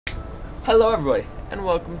Hello everybody, and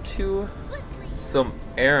welcome to some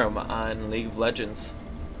ARAM on League of Legends.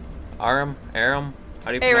 ARAM?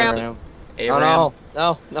 How do you pronounce it? ARAM.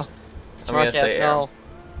 No. I'm gonna say ARAM.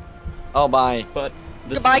 Oh, bye. But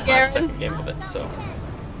this Goodbye, is my Garen. second game of it, so.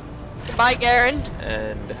 Goodbye, Garen.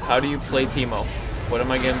 And how do you play Teemo? What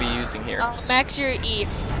am I gonna be using here? Max your E.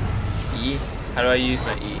 E? How do I use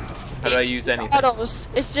my E? How do I use anything? Autos.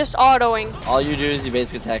 It's just autoing. All you do is you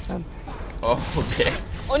basic attack them. Oh, okay.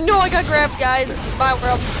 Oh no, I got grabbed, guys. Bye,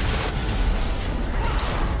 world.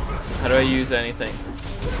 How do I use anything?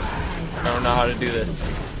 I don't know how to do this.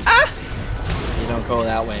 You don't go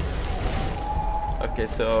that way. Okay,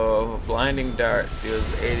 so blinding dart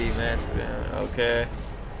deals 80 match. Okay.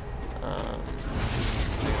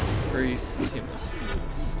 Increase Teemo.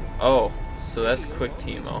 Oh, so that's quick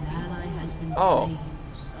Teemo. Oh.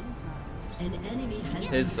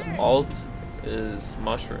 His alt is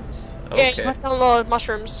mushrooms. Okay. Yeah, you must download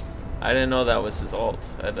mushrooms. I didn't know that was his alt.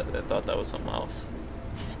 I thought that was something else.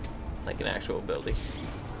 Like an actual ability.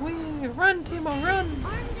 Wee, run, Teemo, run!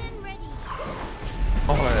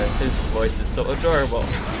 Oh, his voice is so adorable.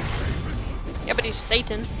 Yeah, but he's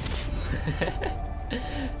Satan.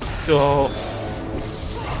 So,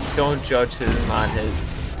 don't judge him on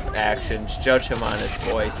his actions. Judge him on his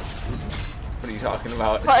voice. What are you talking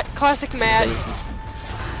about? Classic Matt.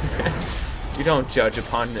 You don't judge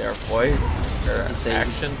upon their voice or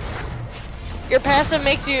actions. Your passive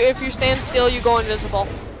makes you, if you stand still, you go invisible.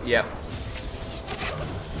 Yep.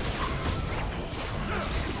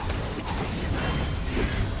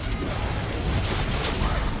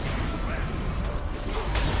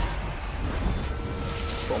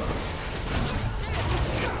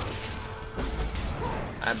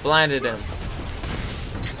 I blinded him.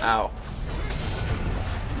 Ow.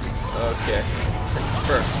 Okay.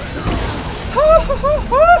 First. I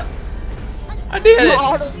did You it!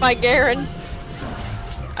 autoed my Garen.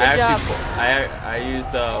 I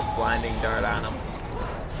used a blinding dart on him.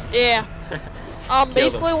 Yeah.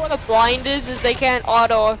 Basically what a blind is they can't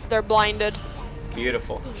auto if they're blinded.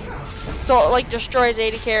 Beautiful. So it like destroys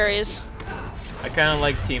 80 carries. I kind of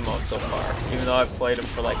like Teemo so far, even though I've played him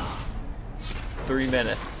for like 3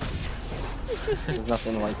 minutes. There's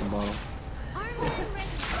nothing like the bottom.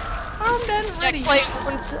 I'm done ready. Play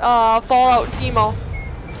Fallout Teemo.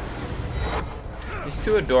 He's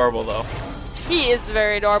too adorable though. He is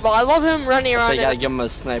very adorable. I love him running around. So you gotta give him a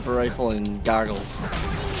sniper rifle and goggles.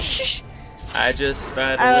 I just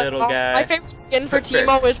fed a little guy. My favorite skin for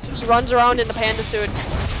Teemo is when he runs around in the panda suit.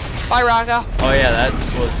 Bye, Raka. Oh yeah, that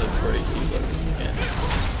was a pretty cute looking skin.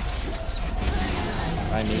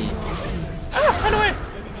 I mean. Ah, run away!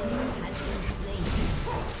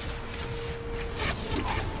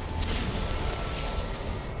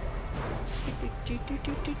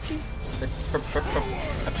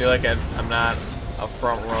 I feel like I'm not a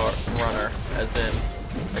front runner, as in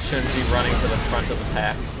I shouldn't be running to the front of the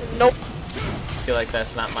pack. Nope. I feel like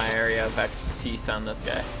that's not my area of expertise on this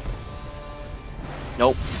guy.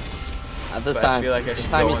 Nope. At this But time. I feel like I this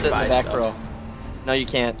should time go you and sit in buy the back stuff. row. No, you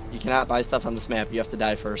can't. You cannot buy stuff on this map. You have to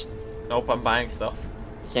die first. Nope, I'm buying stuff.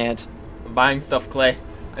 You can't. I'm buying stuff, Clay.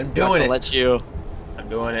 I'm I'm not doing gonna it. let you. I'm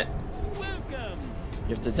doing it.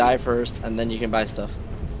 You have to die first, and then you can buy stuff.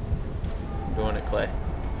 I'm doing it, Clay.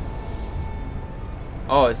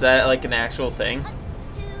 Oh, is that like an actual thing?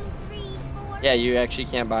 Yeah, you actually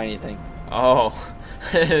can't buy anything. Oh,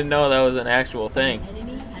 I didn't know that was an actual thing.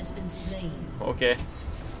 Okay.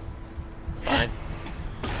 Fine.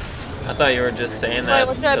 I thought you were just saying that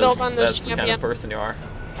What's that build on that's this the kind of person you are.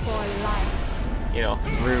 You know,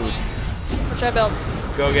 rude. What should I build?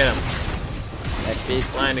 Go get him. XP.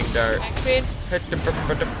 Blinding dart. Back speed?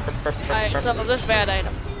 Alright, so this bad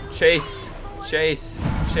item. Chase. Chase.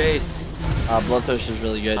 Chase. Bloodthirst is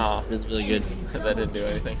really good. Oh. It's really good. That didn't do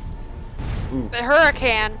anything. Ooh. The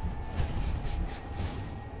Hurricane.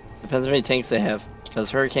 Depends how many tanks they have, because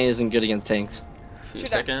Hurricane isn't good against tanks. Few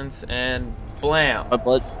seconds and blam. But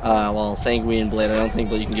well, Sanguine Blade, I don't think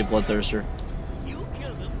that you can get Bloodthirster.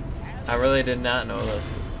 I really did not know that.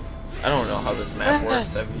 I don't know how this map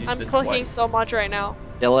works. I've used I'm it clicking twice. so much right now.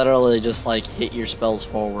 They literally just like hit your spells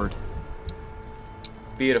forward.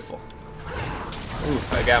 Beautiful. Ooh,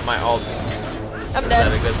 I got my ult. I'm Is dead.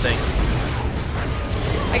 that a good thing?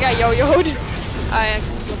 I got yo-yoed. I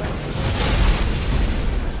actually go back.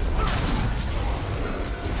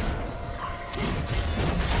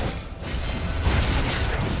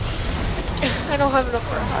 I don't have enough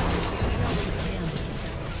for a hot.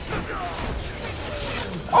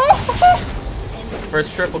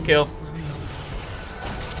 First triple kill.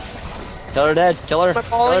 Kill her dead. Kill her. Am I Kill her,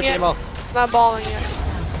 balling yet? Teemo. I'm not balling yet.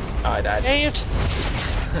 Oh, I died. Dang it.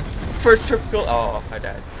 First triple kill. Oh, I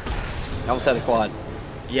died. I almost had a quad.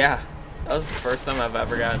 Yeah, that was the first time I've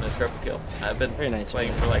ever gotten a triple kill. I've been Very nice.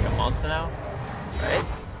 playing for like a month now, right?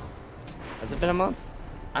 Has it been a month?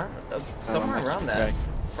 I don't know, somewhere around that,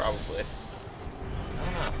 probably. I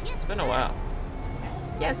don't know. It's been a while.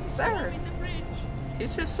 Yes, sir.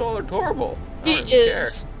 He's just so adorable. He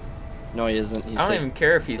is. No, he isn't. He's I don't even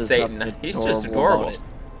care if he's Satan. He's just adorable.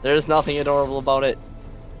 There's nothing adorable about it.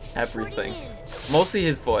 Everything. Mostly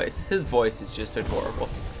his voice. His voice is just adorable.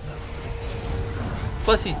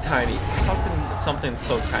 Plus, he's tiny. How can something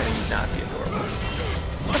so tiny not be adorable?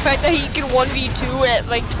 The fact that he can 1v2 at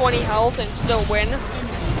like 20 health and still win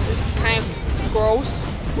is kind of gross.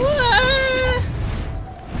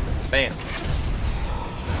 Bam.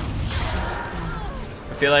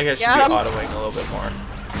 I feel like I should be autoing a little bit more.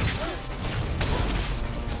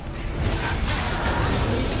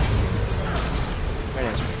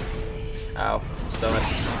 Ow. Stomach.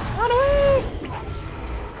 Run away!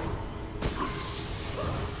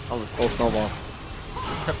 That was a full snowball.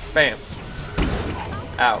 Bam.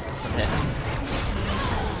 Ow. I'm hit.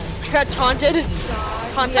 I got taunted.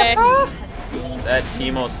 Taunted. That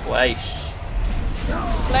Teemo slice.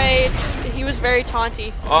 Played. He was very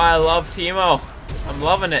taunty. Oh, I love Teemo. I'm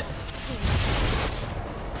loving it.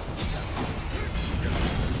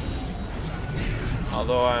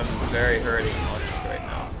 Although I'm very hurting much right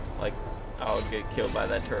now. Like, I would get killed by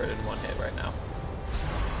that turret in one hit right now.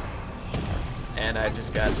 And I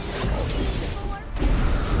just got...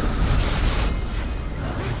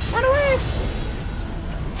 Run away!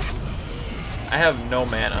 I have no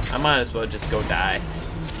mana. I might as well just go die.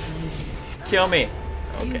 Kill me.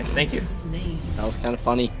 Okay, thank you. That was kind of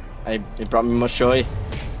funny. It brought me much joy.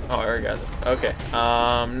 Oh, I already got it. Okay.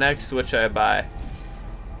 Next, what should I buy?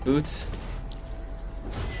 Boots.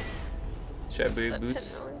 Should I buy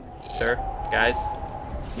boots? Sir, guys,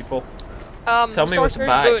 people. Tell me what to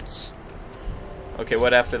buy. Boots. Okay,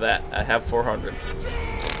 what after that? I have 400.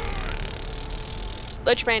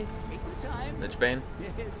 Lichbane. Lichbane?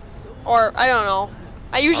 Or, I don't know.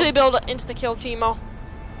 I usually build insta-kill Teemo.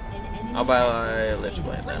 I'll buy a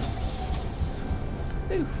Lichbane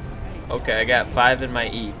then. Ooh. Okay, I got 5 in my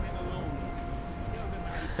E.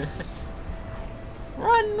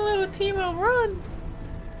 Run, little Teemo, run!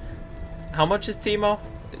 How much is Teemo?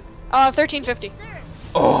 1350.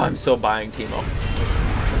 Oh, I'm so buying Teemo.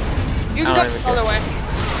 You can go this other way.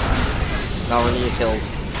 Now we need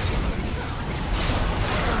kills.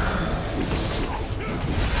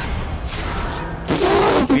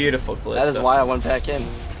 Beautiful Callisto. That is why I went back in.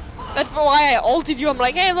 That's why I ulted you. I'm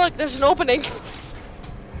like, hey, look, there's an opening.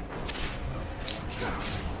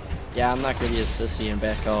 Yeah, I'm not gonna be a sissy and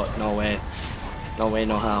back out. No way. No way,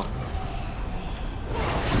 no how.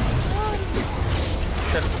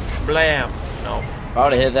 Blam. No. If I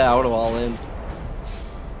would've hit that, I would've all in.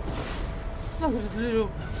 Little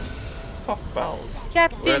puff balls.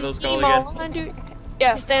 Captain Where are those going Teemo,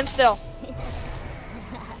 yeah, stand still.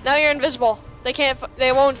 Now you're invisible. They can't.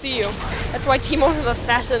 They won't see you. That's why Teemo's an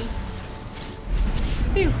assassin.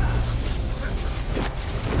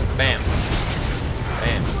 Bam.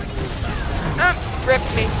 Bam. Rip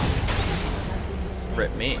me.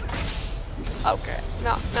 Rip me. Okay.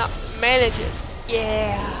 No. Manages.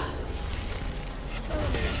 Yeah.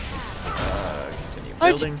 Continue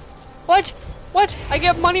building. What? What? I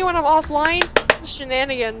get money when I'm offline? This is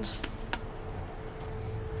shenanigans.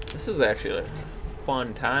 This is actually a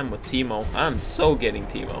fun time with Teemo. I'm so getting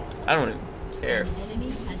Teemo. I don't even care.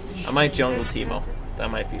 I might jungle Teemo.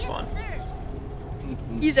 That might be fun.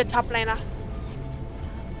 He's a top laner.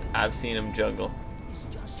 I've seen him jungle.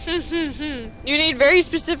 You need very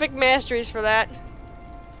specific masteries for that.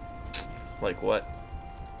 Like what?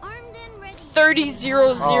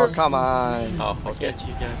 30-0-0. Oh, come on. Oh, okay. Can't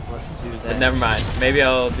you guys let me do that? But never mind. Maybe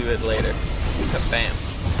I'll do it later. Bam.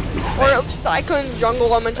 Or at least I couldn't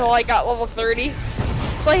jungle him until I got level 30.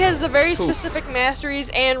 Clay has the very specific masteries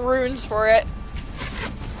and runes for it.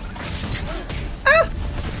 Ah!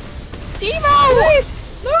 Teemo!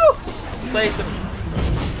 Place! No! Place him.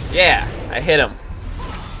 Yeah, I hit him.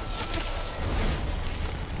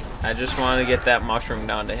 I just wanted to get that mushroom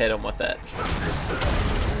down to hit him with that.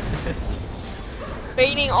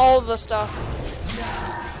 Baiting all the stuff.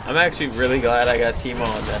 I'm actually really glad I got Teemo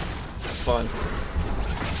on this. It's fun.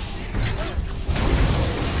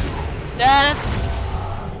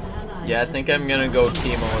 Yeah, I think I'm gonna go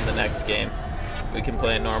Teemo in the next game. We can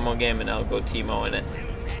play a normal game and I'll go Teemo in it.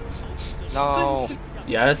 No.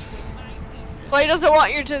 Yes. Clay doesn't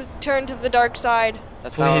want you to turn to the dark side.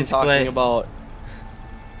 That's not what I'm talking about.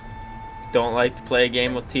 Don't like to play a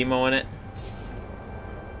game with Teemo in it?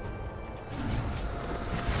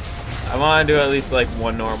 I want to do at least like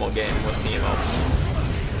one normal game with Teemo.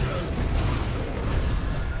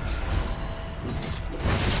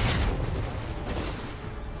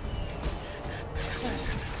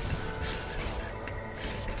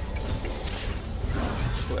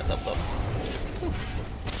 Ooh, I leveled up.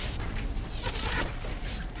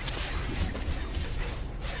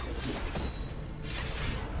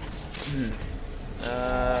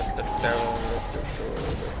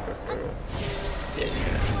 Yeah, you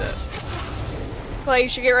can do that. Well, you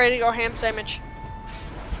should get ready to go ham sandwich.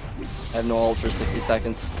 I have no ult for 60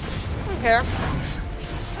 seconds. I don't care.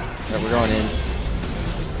 Alright, we're going in.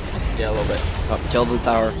 Yeah, a little bit. Oh, killed the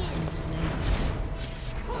tower.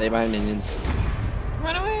 Save my minions.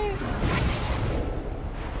 Run away!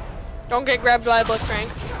 Don't get grabbed by a blitzcrank.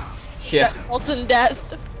 Yeah, That results in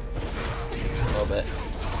death. a little bit.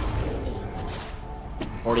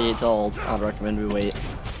 48 to ult. I'd recommend we wait.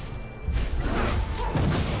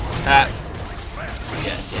 Ah!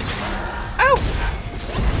 Yeah, yeah. Ow!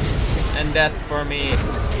 And death for me.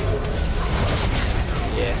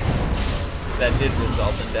 Yeah. That did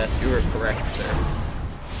result in death. You were correct, sir.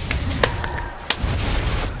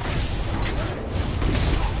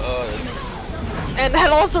 Oh, And that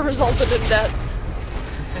also resulted in death.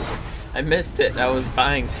 I missed it. I was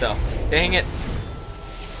buying stuff. Dang it.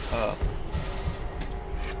 Oh.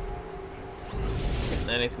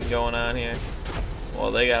 Anything going on here?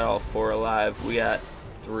 Well, they got all 4 alive. We got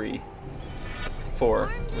 3.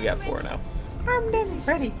 4. We got 4 now. I'm done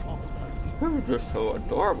ready. You're just so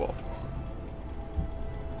adorable.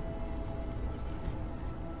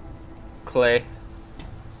 Clay,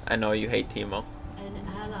 I know you hate Teemo, An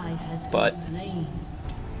ally has been but slain.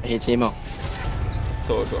 I hate Teemo. it's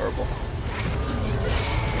so adorable.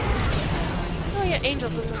 Oh, yeah,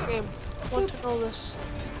 angels in this game. I want to know this.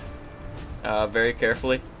 Very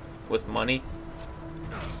carefully with money.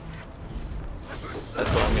 That's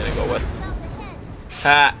what I'm gonna go with.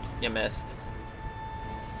 Ha! You missed.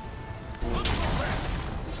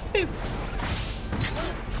 Boop.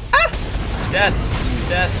 Ah! Death!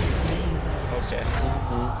 Death! Okay.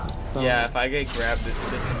 Yeah, if I get grabbed, it's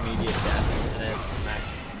just immediate death, and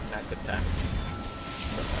it's not good times.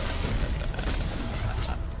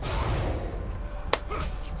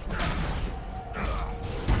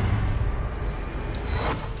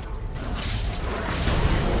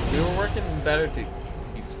 We were working better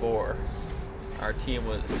before. Our team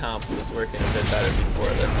comp was working a bit better before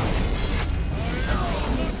this.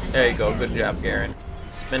 There you go. Good job, Garen.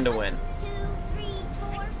 Spin to win.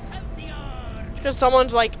 Because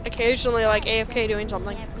someone's like occasionally like AFK doing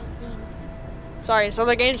something. Sorry, this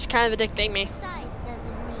other game's kind of addicting me.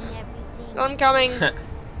 I'm coming.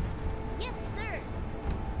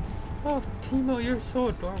 Oh, Teemo, you're so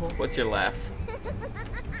adorable. What's your laugh?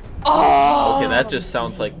 Oh! Okay, that just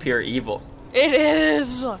sounds like pure evil. It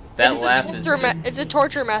is! That It's laugh is just, it's a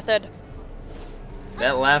torture method.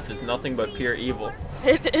 that laugh is nothing but pure evil.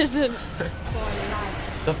 It isn't.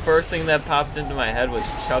 The first thing that popped into my head was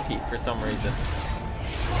Chucky for some reason.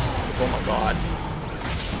 Oh my god.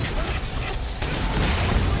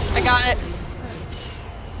 I got it.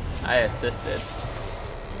 I assisted.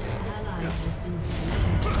 An ally has been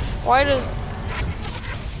slain. Why does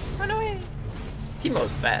Run away.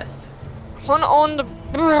 Teemo's fast. one on the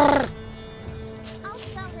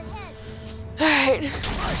Alright.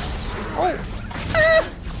 Oh.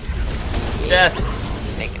 Death.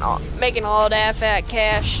 Making all that fat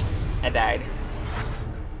cash. I died.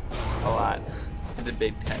 A lot. It's a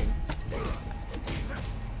big time.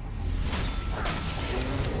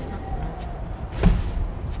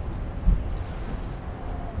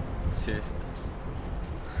 Seriously.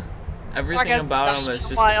 Everything guess about that him was is a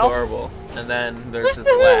just while. adorable. And then there's this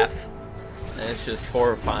laugh. And it's just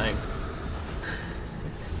horrifying.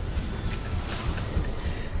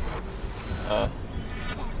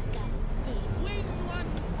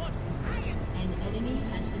 An enemy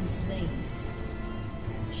has been slain.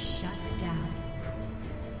 Shut down.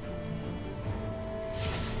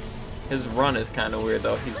 His run is kind of weird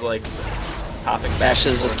though. He's like hopping back. Bash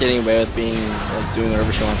and is just forth. getting away with being like doing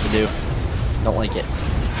whatever she wants to do. Don't like it.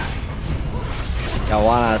 Y'all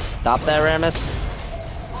wanna stop that, Ramus?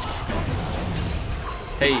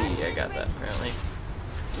 Hey, I got that apparently.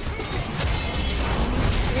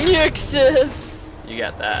 Nixus. You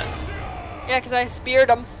got that. Yeah, because I speared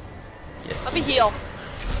him. Yes. Let me heal.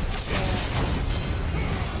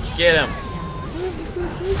 Get him.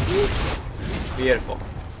 Beautiful.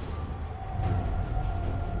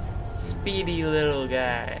 Speedy little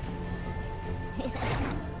guy.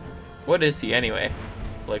 What is he anyway?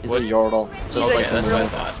 Like He's what? a Yordle. Just He's a like Okay, that's what I Yordle.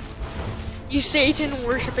 thought. You Satan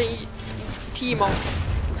worshipping Teemo.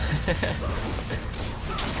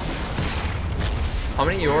 How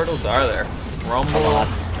many Yordles are there? Rumble. A lot.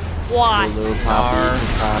 What? Lulu, Star. Poppy,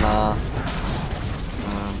 Katana.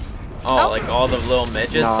 Oh, like all the little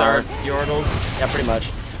midgets Nar. are Yordles? Yeah, pretty much.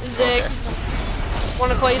 Ziggs. One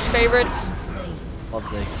of Clay's favorites. Love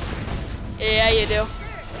Ziggs. Yeah, you do.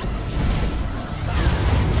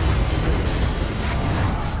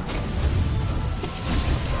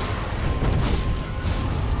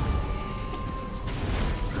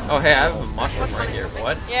 Oh, hey, I have a mushroom right here.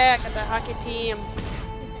 What? Yeah, I got the hockey team.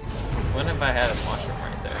 When have I had a mushroom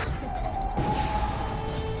right there?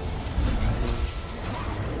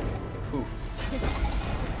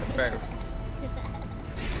 Poof. Better.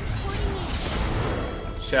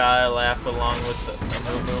 Shall I laugh along with the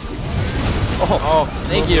moo-moo? Oh,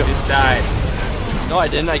 thank Moo-Moo you. just died. No, I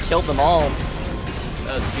didn't. I killed them all.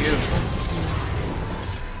 That was beautiful.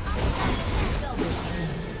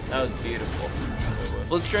 That was beautiful.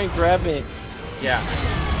 Blitzcrank grabbed me. Yeah.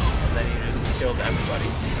 And then you just killed everybody.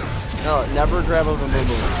 No, never grab a Moo.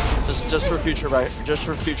 Just for future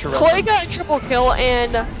reference. Clay got a triple kill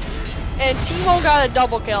and Teemo got a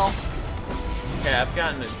double kill. Okay, I've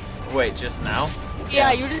gotten a... Wait, just now?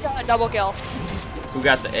 Yeah, you just got a double kill. Who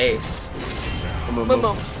got the ace?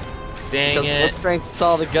 Momo. Dang it. Blitzcrank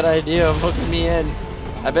saw the good idea of hooking me in.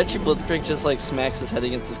 I bet you Blitzcrank just like smacks his head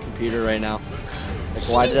against his computer right now. Like,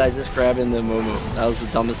 why did I just grab in the Moo? That was the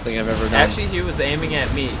dumbest thing I've ever done. Actually, he was aiming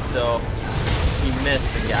at me, so he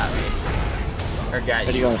missed and got me. Or got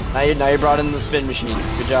There you. you go. Now you brought in the spin machine.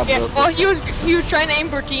 Good job, Yeah, bro. well he was trying to aim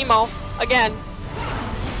for Teemo again.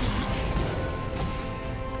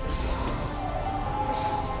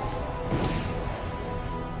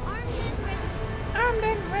 Armed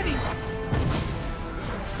and ready.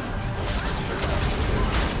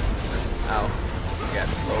 Ow. You got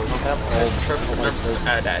slowed. Have ult like this.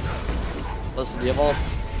 I died. Listen, do you have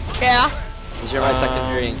ult? Yeah. Because you're my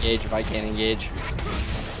secondary engage if I can't engage.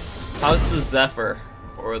 How's the Zephyr?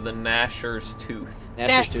 Or the Gnasher's Tooth?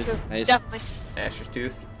 Nashor's tooth. Nice. Definitely. Gnasher's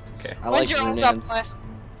Tooth? Okay. I When's like your ult Rune up, Hands.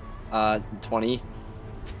 Clay? 20.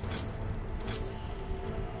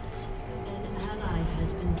 An ally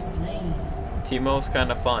has been slain. Teemo's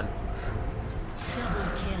kind of fun. Double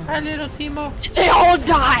kill. Hi, little Teemo. They all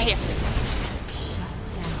die!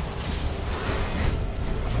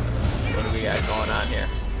 What do we got going on here?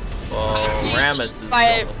 Well, Rammus is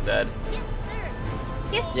By- almost dead.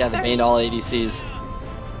 Yeah, they banned all ADCs. An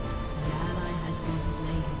ally has been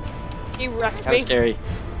slain. He wrecked Kind me. of scary.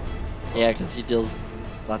 Yeah, because he deals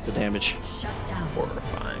lots of damage. Shut down.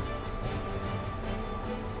 Horrifying.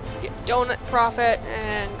 Get donut profit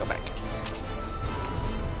and go back.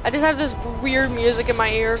 I just have this weird music in my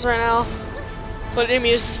ears right now. But it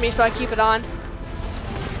amuses me, so I keep it on.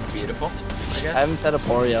 Beautiful, I I guess. haven't fed a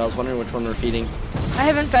pour yet. I was wondering which one we're feeding. I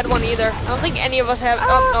haven't fed one either. I don't think any of us have.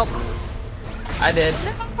 Oh, nope. I did.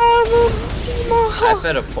 I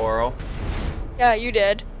fed a Poro. Yeah, you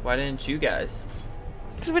did. Why didn't you guys?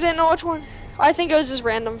 Because we didn't know which one. I think it was just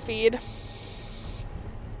random feed.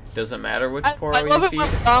 Doesn't matter which I Poro love you it when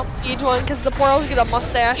feed. Dom feeds one because the Poros get a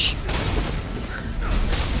mustache.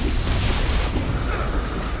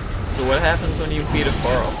 So what happens when you feed a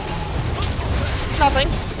Poro? Nothing.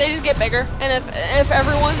 They just get bigger. And if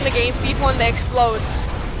everyone in the game feeds one, they explodes.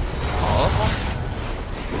 All of them?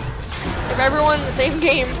 If everyone in the same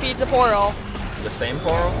game feeds a Poro, The same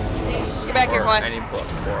Poro? get back here, Or Clay. any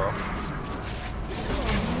Poro?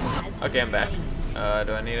 Okay, I'm back.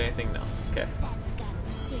 Do I need anything? No. Okay.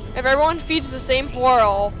 If everyone feeds the same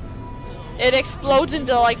Poro, it explodes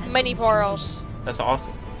into like many Poros. That's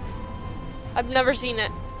awesome. I've never seen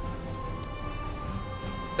it.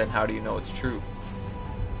 Then how do you know it's true?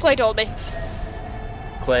 Clay told me.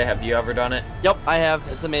 Clay, have you ever done it? Yep, I have.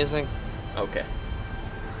 It's amazing. Okay.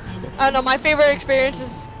 I don't know. My favorite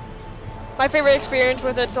experience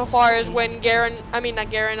with it so far is when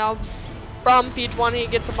Brom feeds one, he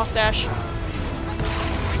gets a mustache.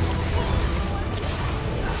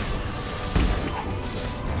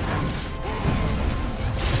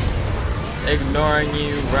 Ignoring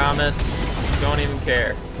you, Rammus. Don't even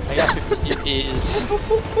care. I got 50 GPs.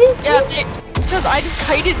 Yeah, because I just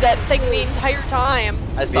kited that thing the entire time.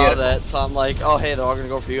 I saw Beautiful. that, so I'm like, oh hey, they're all gonna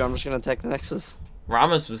go for you. I'm just gonna attack the Nexus.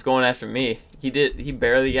 Rammus was going after me. He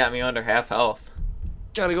barely got me under half health.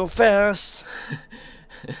 Gotta go fast.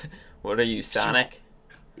 What are you, Sonic?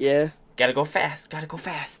 Yeah. Gotta go fast. Gotta go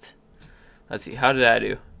fast. Let's see. How did I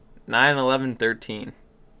do? 9, 11, 13.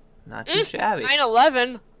 Not too shabby.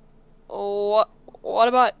 9/11. What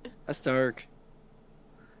about? That's dark.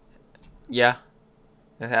 Yeah.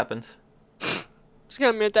 It happens. I'm just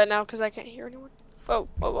gonna mute that now because I can't hear anyone. Whoa,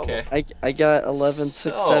 whoa, whoa. Okay. I got 11,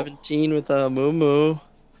 6, So- 17 with a moo.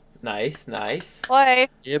 Nice, nice. Play.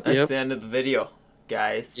 Yep, That's yep. the end of the video,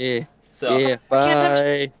 guys. Yeah. So, Yeah. can't have-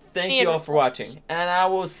 Bye. thank you all for watching, and I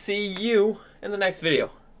will see you in the next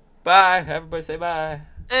video. Bye. Everybody say bye.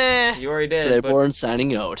 You already did, but Playborn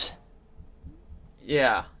signing out.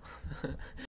 yeah.